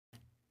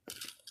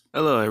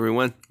Hello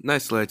everyone,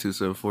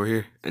 Nice274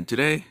 here, and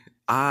today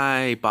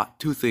I bought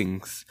two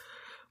things.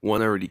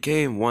 One already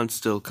came, one's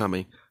still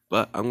coming,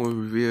 but I'm going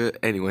to review it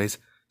anyways.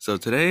 So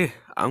today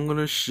I'm going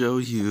to show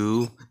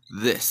you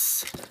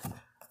this.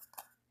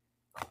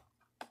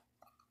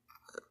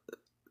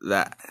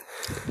 That.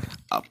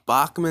 A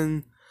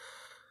Bachmann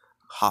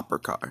hopper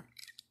car.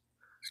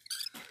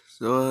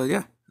 So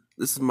yeah,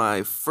 this is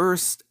my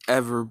first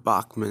ever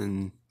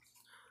Bachmann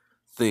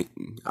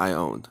thing I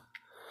owned.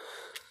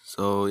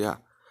 So yeah,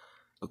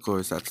 of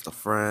course that's the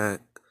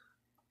front,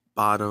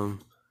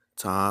 bottom,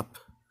 top,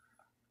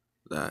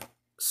 that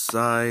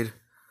side,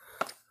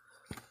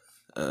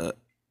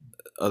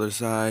 other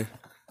side,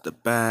 the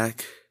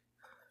back.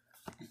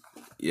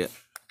 Yeah.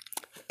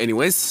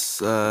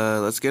 Anyways,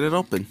 let's get it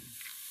open.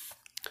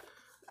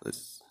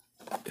 Let's.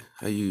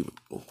 How you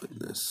open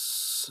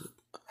this?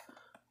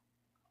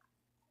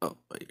 Oh,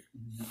 right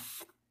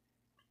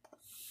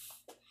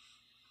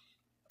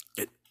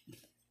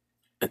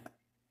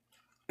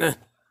here.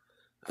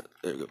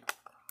 There we go.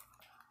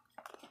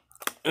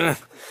 Yeah.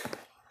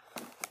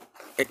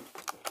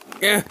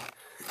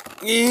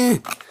 Yeah.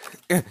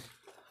 Yeah.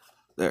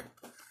 There.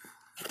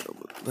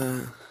 Open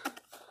that.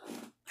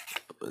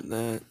 Open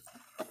that.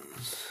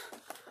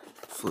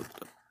 Flip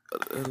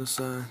the other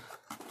side.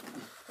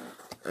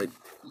 Right.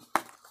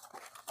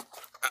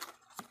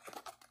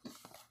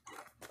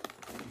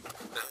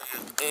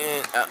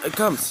 And out it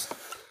comes.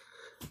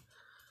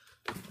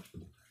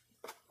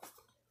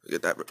 Look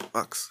at that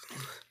box.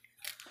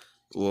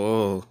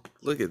 Whoa,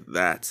 look at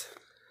that.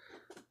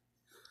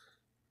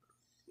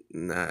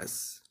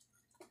 Nice.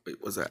 Wait,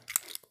 what's that?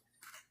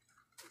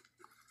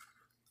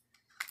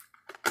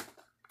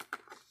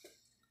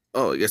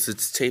 Oh, I guess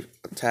it's tape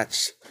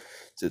attached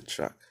to the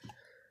truck.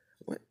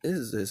 What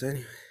is this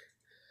anyway?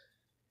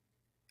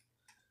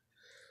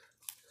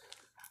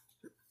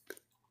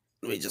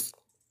 Let me just.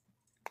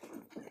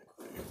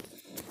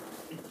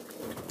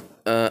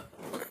 Uh.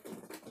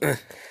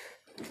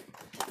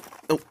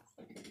 Oh.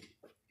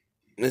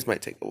 This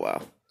might take a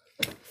while.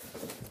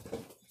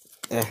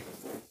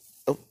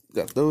 Oh,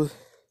 got those.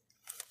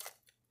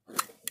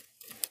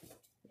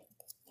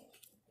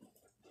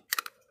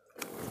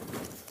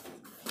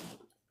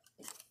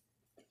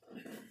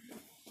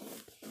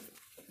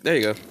 There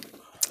you go.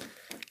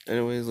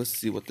 Anyways, let's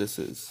see what this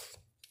is.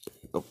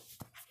 Oh.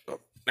 Oh.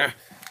 Ah.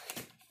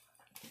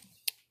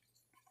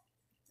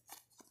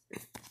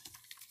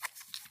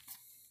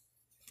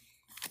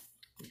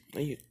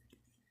 There you.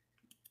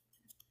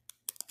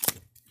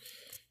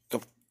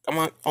 Come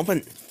on,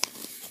 open.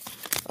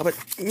 Open.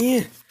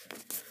 Yeah.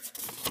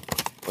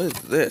 What is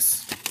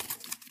this?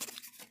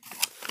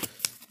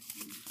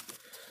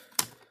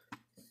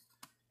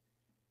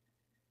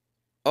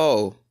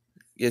 Oh,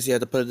 guess you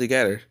had to put it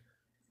together.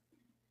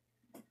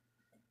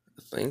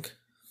 I think.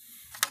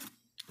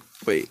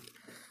 Wait,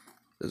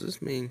 does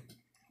this mean?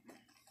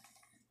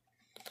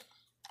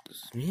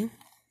 Does this mean?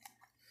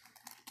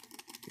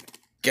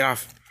 Get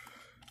off.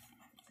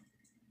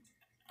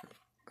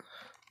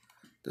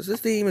 Does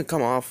this thing even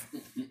come off?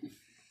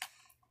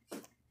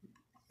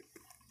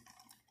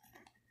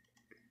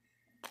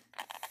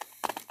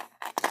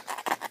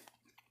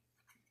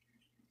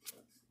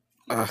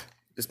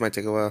 This might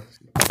take a while.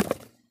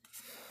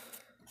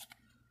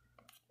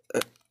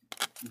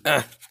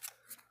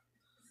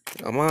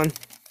 Come on.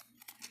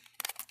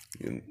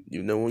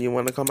 You know when you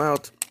want to come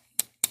out.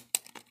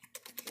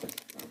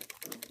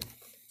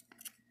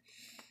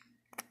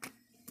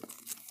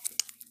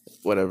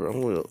 Whatever,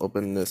 I'm going to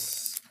open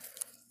this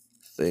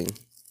thing.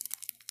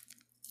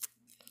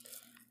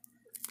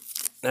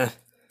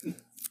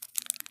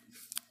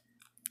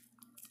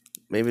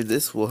 Maybe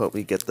this will help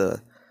me get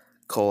the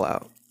coal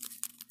out.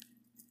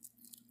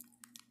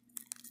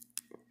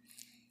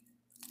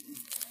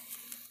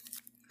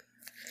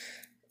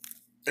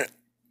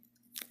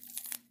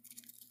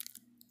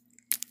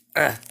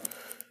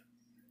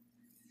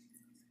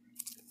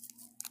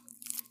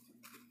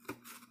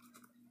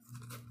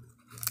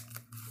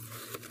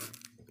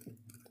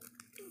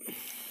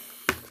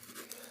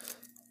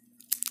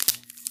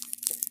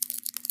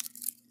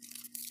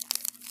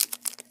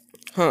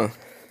 Huh.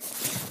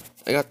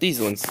 I got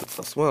these ones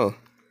as well.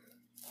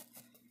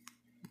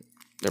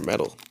 They're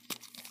metal.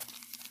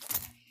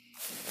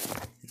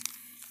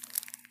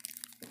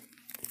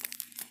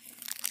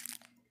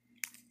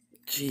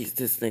 Jeez,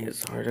 this thing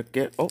is hard to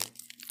get. Oh,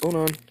 hold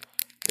on. I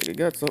think I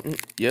got something.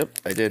 Yep,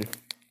 I did.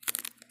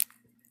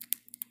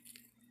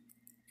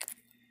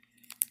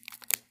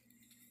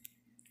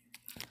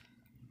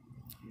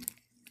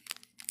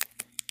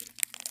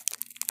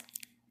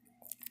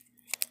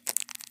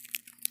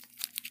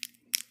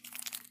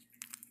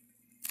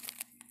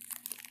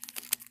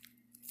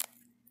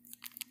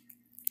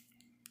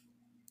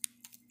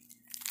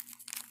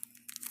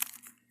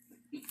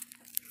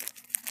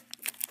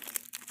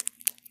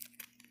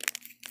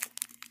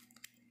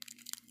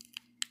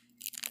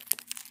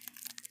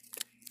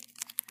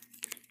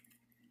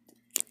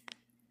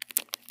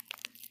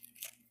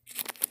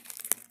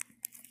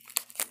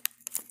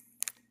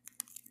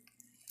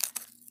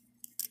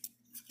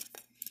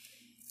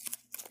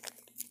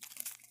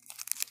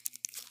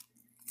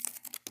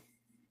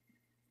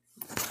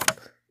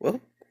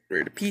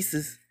 the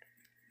pieces.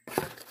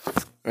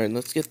 Alright,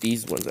 let's get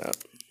these ones out.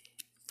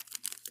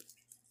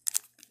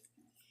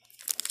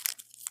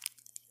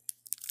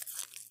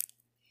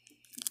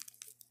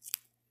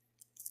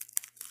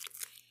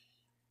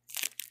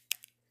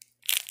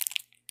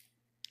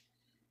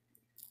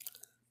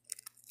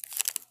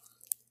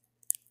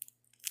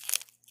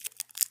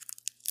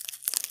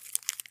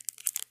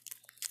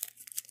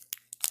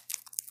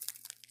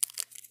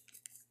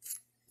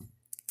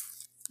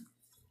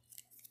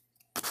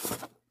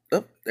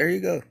 Oh, there you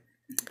go.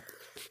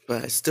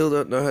 But I still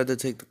don't know how to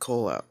take the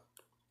coal out.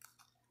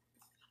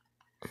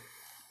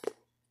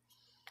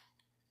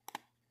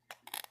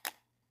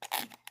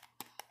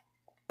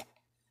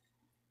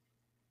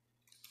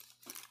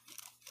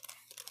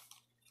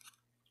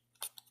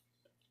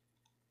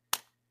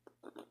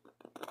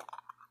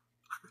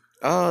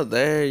 Oh,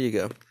 there you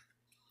go.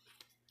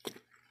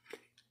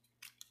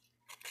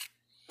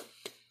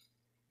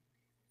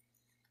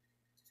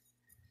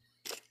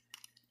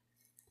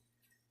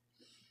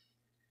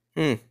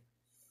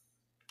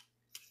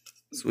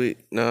 Sweet.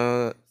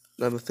 Now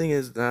the thing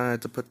is, now I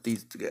have to put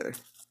these together.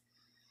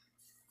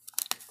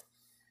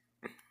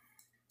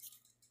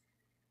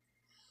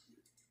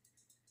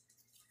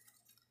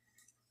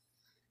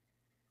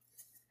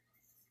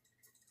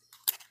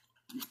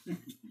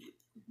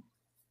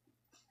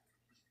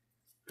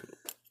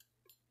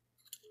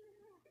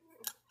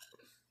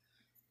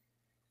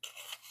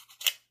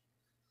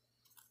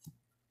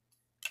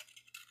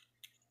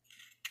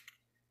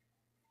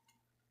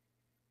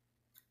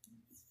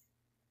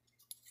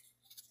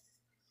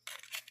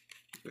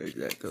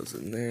 That goes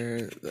in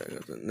there.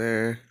 That goes in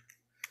there.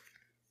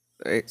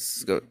 Alright,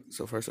 let's go.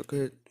 So far, so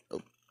good.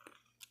 Oh.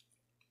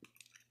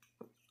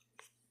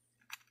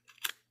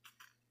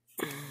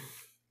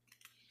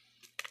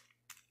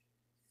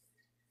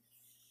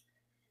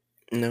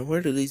 Now,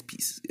 where do these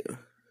pieces go?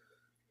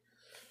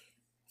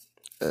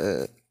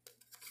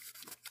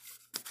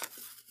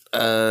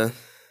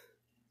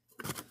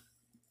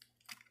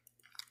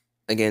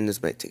 Again,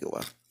 this might take a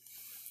while.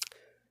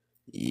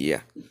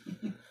 Yeah.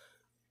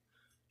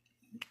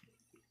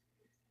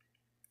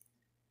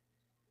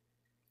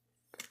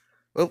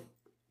 Well,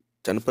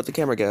 time to put the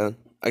camera down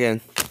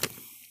again.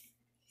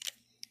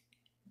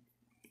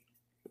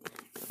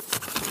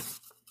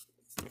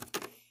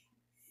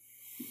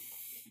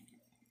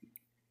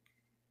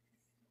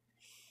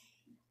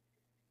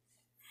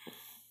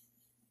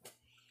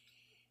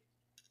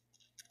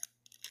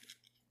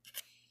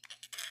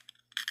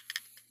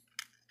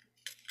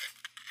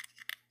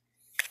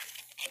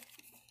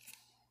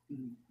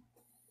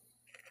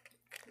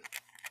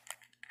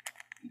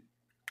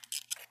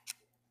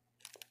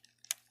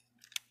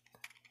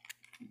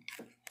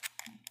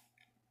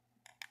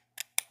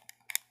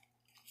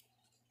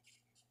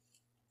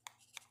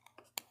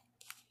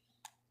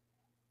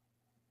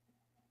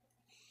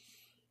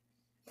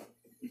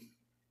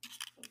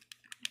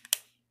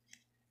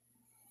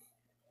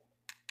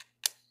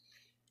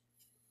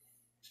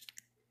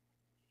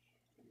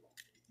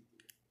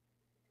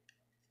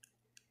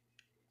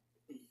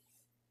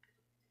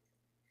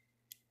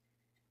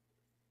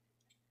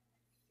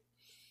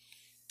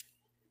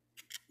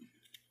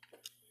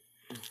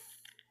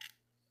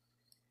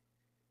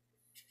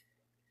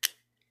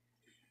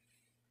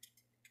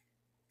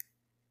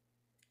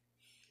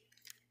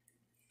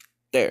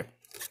 There.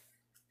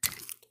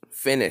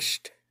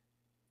 Finished.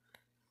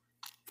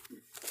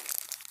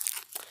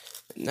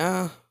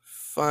 Now,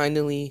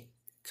 finally,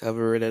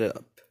 cover it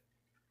up.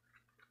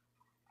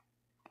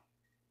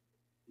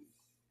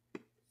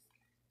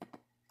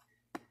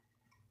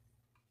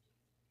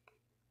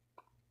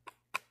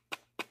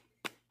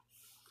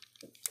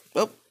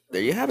 Well,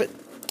 there you have it.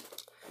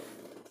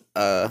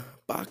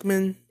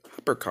 Bachmann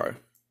hopper car.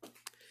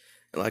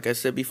 And like I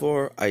said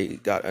before, I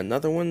got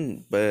another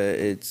one, but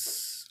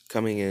it's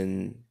coming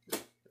in a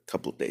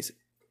couple of days.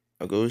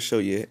 I'll go show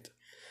you it.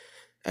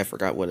 I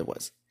forgot what it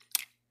was.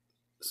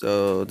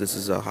 So this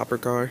is a hopper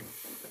car,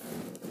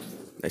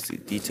 nicely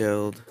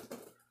detailed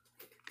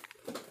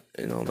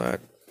and all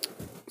that.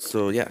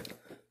 So yeah,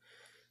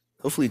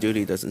 hopefully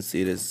Judy doesn't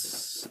see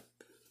this.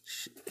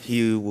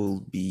 He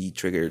will be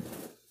triggered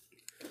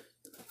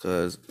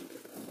because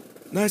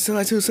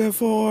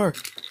 97274.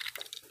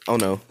 Oh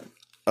no.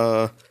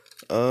 I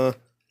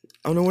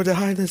don't know where to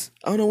hide this.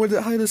 I don't know where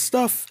to hide this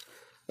stuff.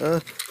 Oh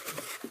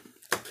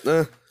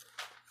no.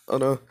 Oh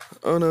no.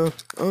 Oh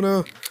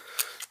no.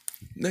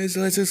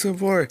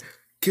 97274.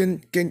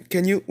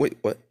 Can you wait?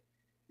 What?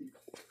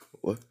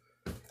 What?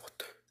 What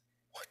the?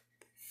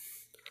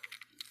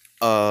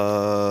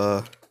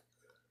 What?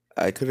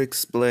 I could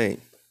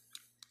explain.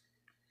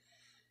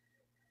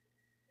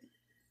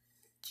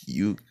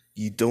 You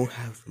don't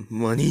have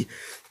money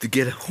to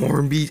get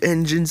Hornbeat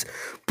engines,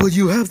 but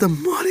you have the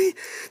money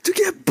to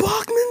get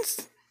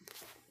Bachmann's?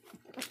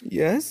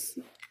 Yes?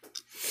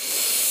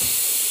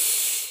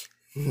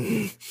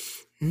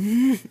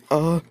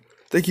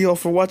 Thank you all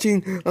for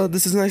watching.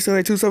 This is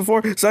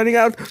 97274 signing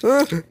out.